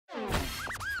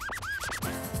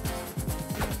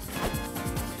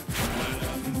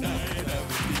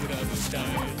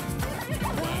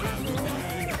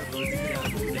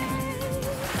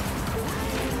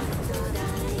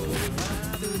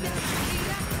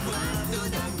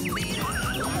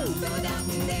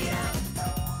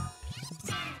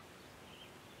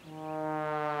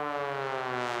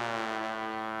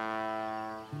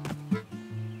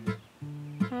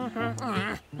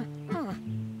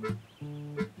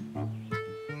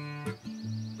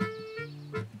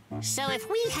So if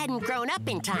we hadn't grown up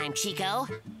in time, Chiko,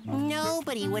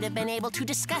 nobody would have been able to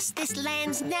discuss this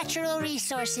land's natural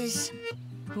resources.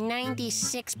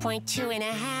 96.2 and a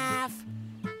half.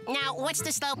 Now, what's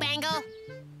the slope angle?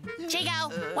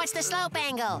 Chiko, what's the slope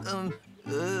angle?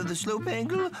 The slope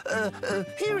angle?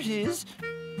 Here it is.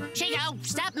 Chiko,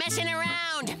 stop messing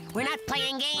around. We're not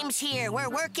playing games here. We're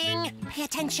working. Pay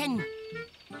attention.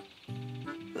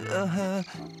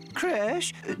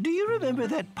 Krash, do you remember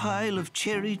that pile of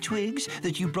cherry twigs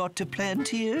that you brought to plant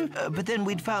here? But then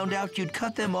we'd found out you'd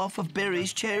cut them off of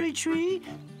Barry's cherry tree?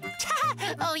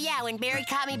 Oh, yeah, when Barry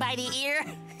caught me by the ear?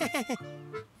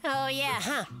 Oh, yeah,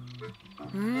 huh?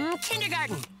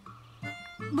 Kindergarten.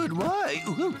 But why?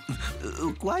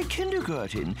 Why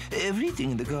kindergarten?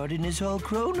 Everything in the garden is all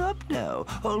grown up now,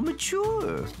 all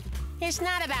mature. It's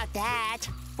not about that.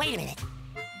 Wait a minute.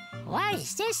 What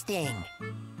is this thing?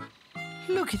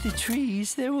 Look at the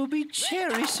trees. There will be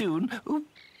cherry soon.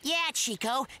 Yeah,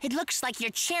 Chiko. It looks like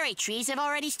your cherry trees have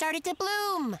already started to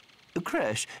bloom.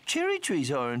 Krash, cherry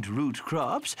trees aren't root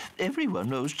crops. Everyone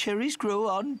knows cherries grow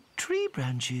on tree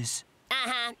branches.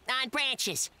 Uh-huh, on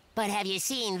branches. But have you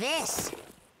seen this?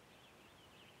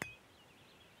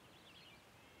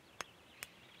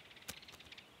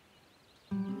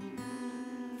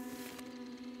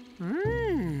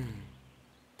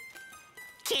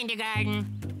 Kindergarten.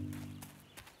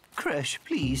 Krash,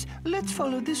 please, let's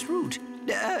follow this route.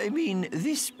 I mean,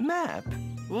 this map.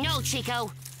 No,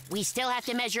 Chiko. We still have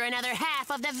to measure another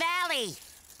half of the valley.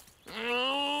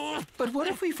 But what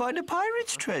if we find a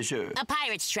pirate's treasure? A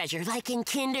pirate's treasure, like in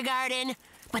kindergarten.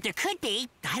 But there could be,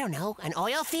 I don't know, an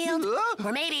oil field?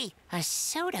 Or maybe a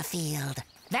soda field.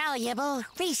 Valuable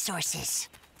resources.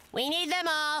 We need them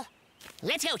all.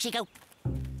 Let's go, Chiko.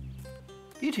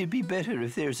 It'd be better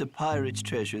if there's a pirate's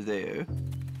treasure there.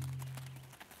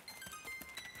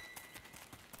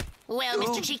 Well,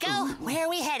 Mr. Chiko, where are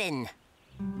we heading?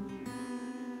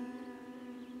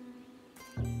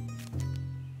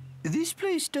 This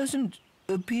place doesn't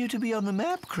appear to be on the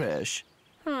map, Krash.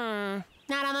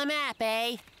 Not on the map,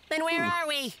 eh? Then where are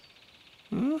we?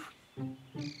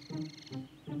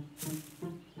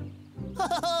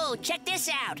 Oh, check this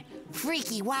out.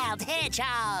 Freaky wild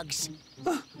hedgehogs.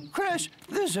 Krash,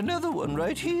 there's another one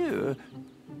right here.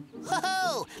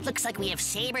 Whoa! Looks like we have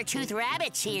saber-toothed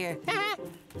rabbits here.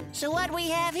 So what we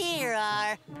have here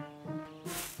are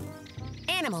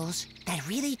animals that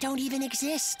really don't even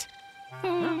exist.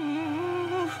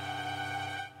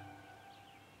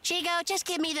 Chiko, just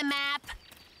give me the map.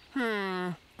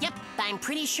 Yep, I'm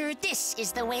pretty sure this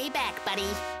is the way back, buddy.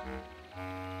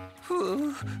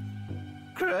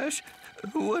 Krash,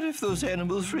 what if those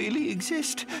animals really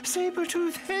exist?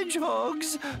 Saber-toothed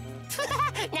hedgehogs.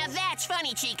 Now that's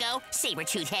funny, Chiko.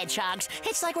 Saber-toothed hedgehogs.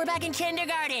 It's like we're back in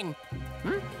kindergarten.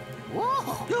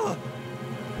 Whoa!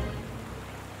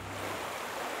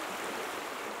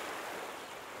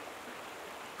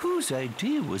 Whose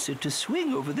idea was it to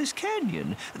swing over this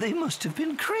canyon? They must have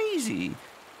been crazy.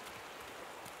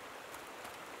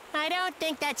 I don't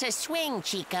think that's a swing,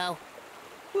 Chiko.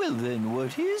 Well, then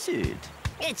what is it?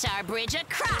 It's our bridge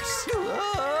across. Come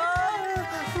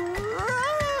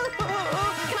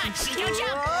on, Chiko,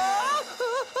 jump!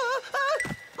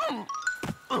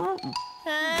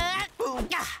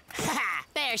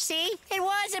 There, see? It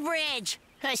was a bridge.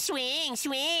 A swing,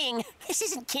 swing. This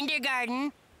isn't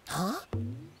kindergarten. Huh?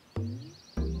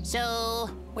 So,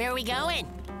 where are we going?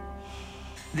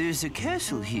 There's a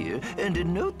castle here and a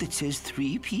note that says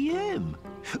 3 p.m.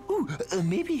 Ooh,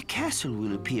 maybe a castle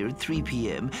will appear at 3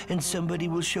 p.m. and somebody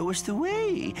will show us the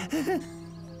way.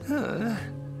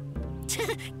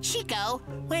 Chiko,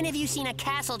 when have you seen a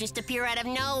castle just appear out of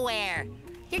nowhere?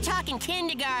 You're talking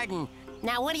kindergarten.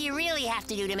 Now, what do you really have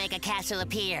to do to make a castle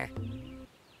appear?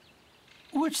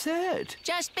 What's that?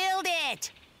 Just build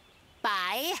it.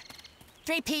 By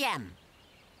 3 p.m.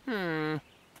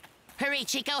 Hurry,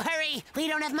 Chiko, hurry! We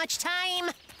don't have much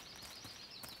time!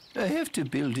 I have to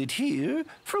build it here?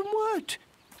 From what?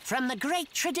 From the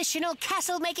great traditional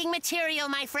castle-making material,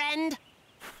 my friend.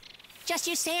 Just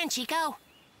use sand, Chiko.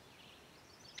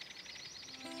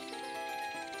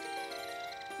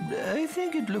 I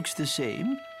think it looks the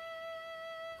same.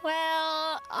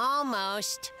 Well,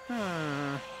 almost.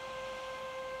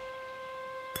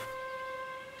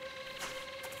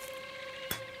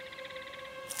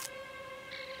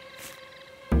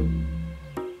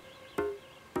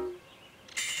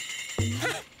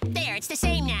 There, it's the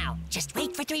same now. Just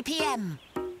wait for 3 p.m.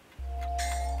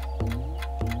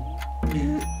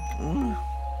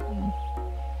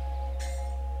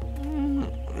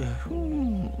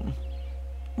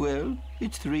 Well,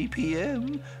 it's 3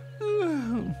 p.m.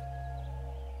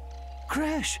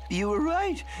 Krash, you were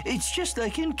right. It's just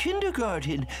like in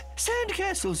kindergarten.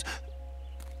 Sandcastles.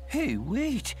 Hey,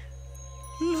 wait.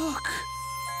 Look.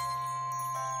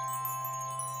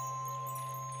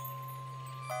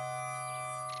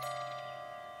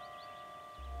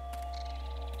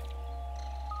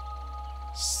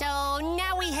 So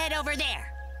now we head over there.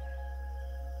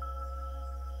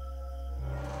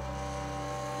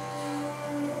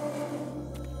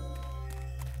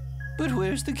 But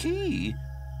where's the key?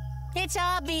 It's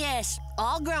obvious.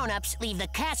 All grown-ups leave the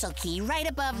castle key right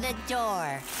above the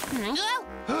door.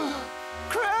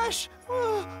 Krash!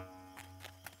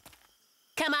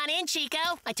 Come on in, Chico.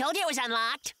 I told you it was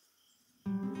unlocked.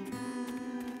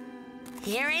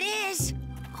 Here it is.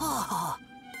 Oh.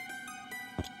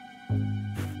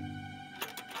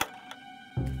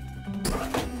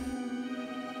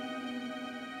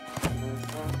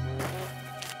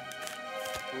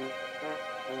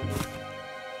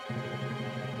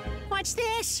 What's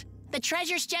this? The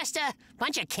treasure's just a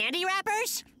bunch of candy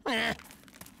wrappers?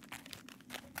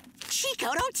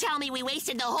 Chico, don't tell me we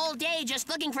wasted the whole day just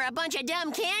looking for a bunch of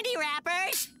dumb candy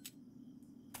wrappers.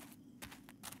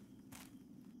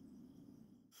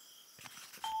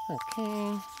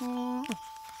 Okay.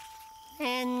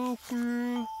 And,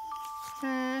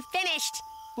 finished.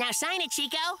 Now sign it,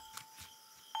 Chico.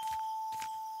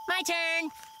 My turn.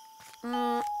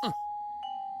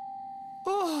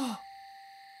 Oh.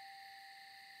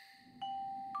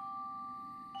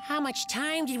 How much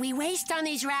time did we waste on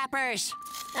these wrappers?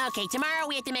 Okay, tomorrow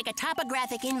we have to make a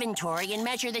topographic inventory and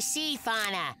measure the sea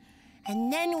fauna.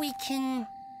 And then we can...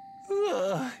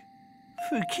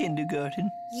 For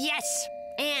kindergarten. Yes,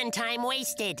 and time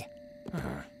wasted.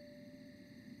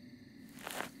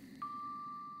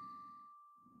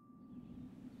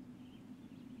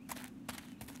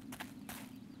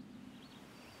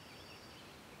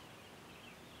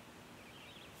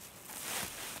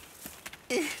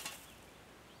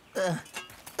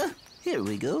 Here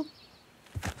we go.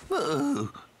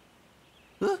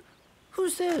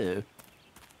 Who's there?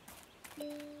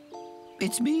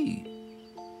 It's me.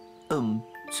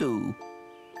 So...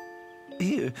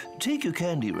 Here, take your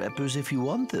candy wrappers if you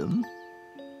want them.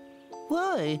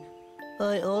 Why?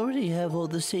 I already have all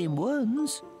the same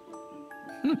ones.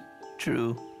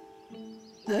 True.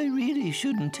 I really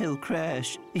shouldn't tell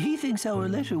Krash. He thinks our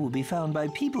letter will be found by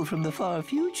people from the far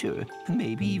future.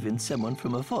 Maybe even someone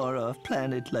from a far-off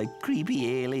planet like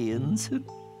creepy aliens.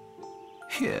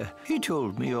 Yeah, he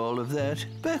told me all of that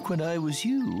back when I was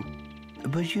you.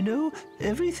 But you know,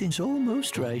 everything's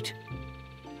almost right.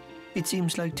 It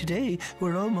seems like today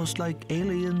we're almost like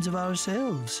aliens of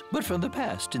ourselves, but from the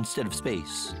past instead of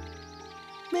space.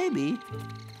 Maybe.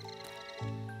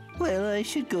 Well, I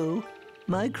should go.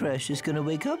 My Krash is gonna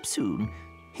wake up soon.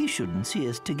 He shouldn't see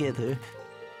us together.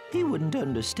 He wouldn't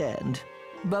understand.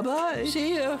 Bye-bye.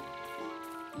 See ya.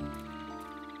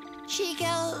 Chico,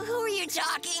 who are you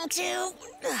talking to?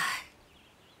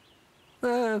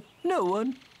 No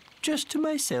one. Just to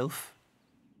myself.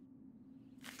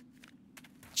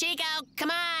 Chico,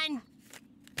 come on.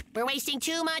 We're wasting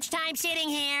too much time sitting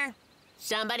here.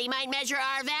 Somebody might measure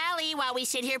our valley while we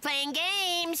sit here playing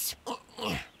games.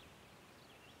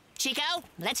 Chico,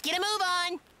 let's get a move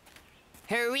on.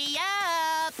 Hurry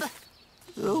up.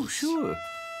 Oh, sure.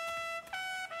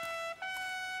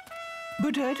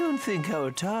 But I don't think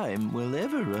our time will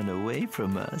ever run away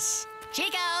from us.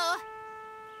 Chico!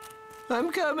 I'm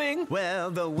coming.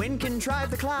 Well, the wind can drive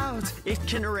the clouds, it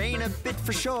can rain a bit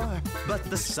for sure, but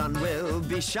the sun will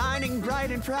be shining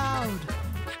bright and proud.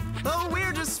 Oh,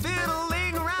 we're just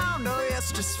fiddling around, oh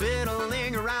yes, just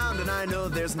fiddling around, and I know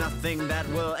there's nothing that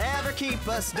will ever keep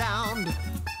us down.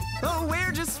 Oh,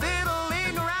 we're just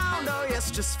fiddling around, oh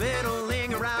yes, just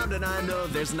fiddling around, and I know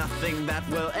there's nothing that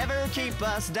will ever keep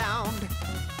us down.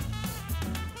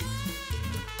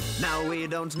 Now we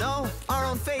don't know our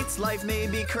own fates, life may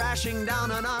be crashing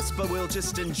down on us, but we'll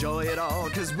just enjoy it all,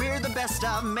 'cause we're the best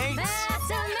of mates.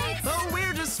 Best of mates. Oh,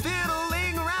 we're just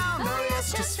fiddling around, oh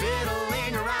yes, just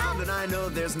fiddling around, and I know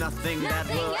there's nothing that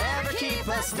will ever keep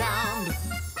us down.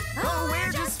 Oh,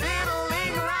 we're just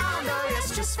fiddling around, oh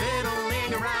yes, just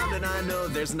fiddling around, and I know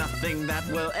there's nothing that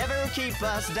will ever keep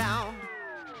us down.